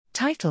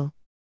Title: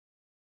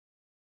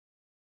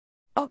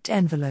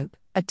 OptEnvelope,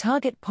 a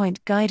target point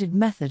guided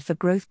method for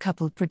growth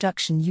coupled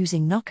production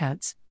using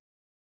knockouts.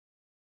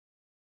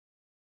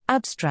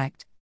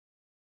 Abstract: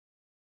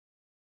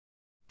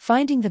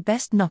 finding the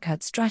best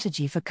knockout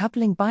strategy for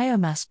coupling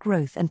biomass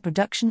growth and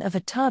production of a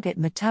target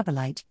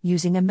metabolite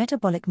using a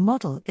metabolic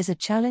model is a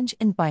challenge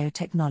in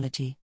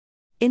biotechnology.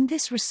 In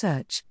this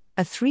research,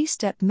 a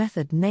three-step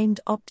method named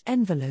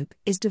OptEnvelope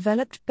is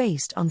developed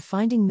based on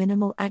finding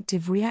minimal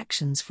active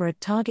reactions for a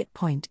target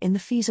point in the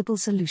feasible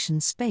solution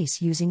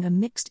space using a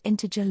mixed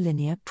integer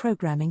linear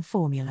programming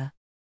formula.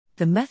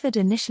 The method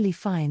initially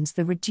finds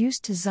the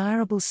reduced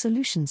desirable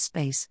solution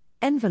space,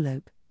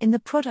 envelope, in the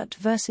product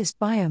versus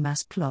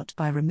biomass plot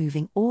by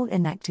removing all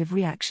inactive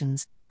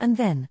reactions, and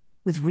then,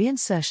 with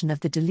reinsertion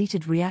of the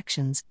deleted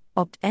reactions,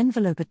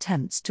 OptEnvelope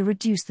attempts to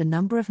reduce the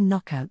number of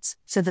knockouts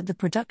so that the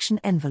production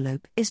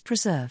envelope is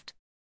preserved.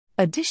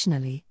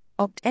 Additionally,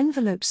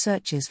 OptEnvelope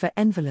searches for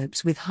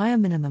envelopes with higher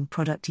minimum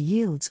product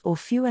yields or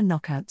fewer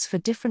knockouts for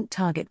different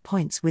target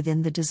points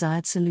within the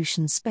desired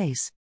solution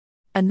space.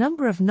 A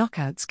number of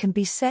knockouts can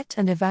be set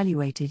and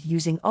evaluated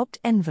using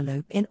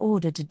OptEnvelope in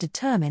order to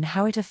determine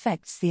how it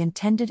affects the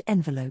intended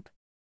envelope.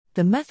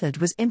 The method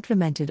was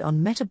implemented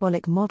on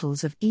metabolic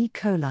models of E.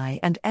 coli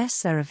and S.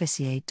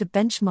 cerevisiae to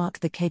benchmark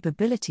the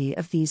capability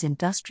of these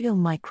industrial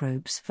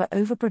microbes for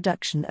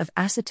overproduction of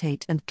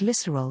acetate and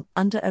glycerol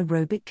under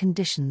aerobic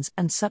conditions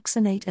and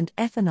succinate and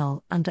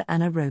ethanol under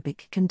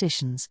anaerobic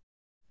conditions.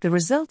 The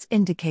results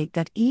indicate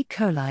that E.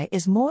 coli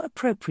is more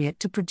appropriate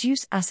to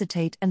produce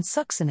acetate and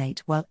succinate,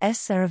 while S.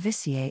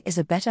 cerevisiae is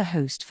a better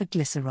host for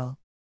glycerol.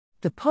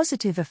 The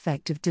positive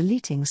effect of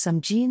deleting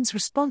some genes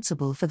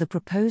responsible for the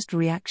proposed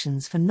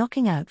reactions for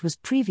knocking out was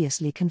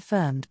previously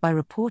confirmed by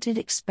reported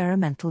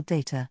experimental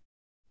data.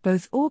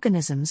 Both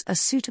organisms are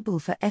suitable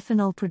for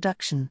ethanol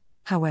production,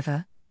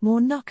 however,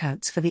 more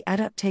knockouts for the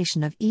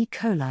adaptation of E.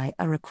 coli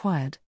are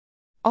required.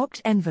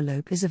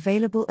 OptEnvelope is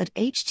available at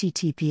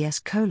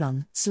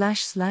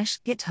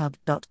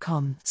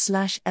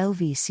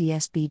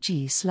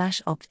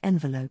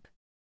https://github.com/lvcsbg/OptEnvelope.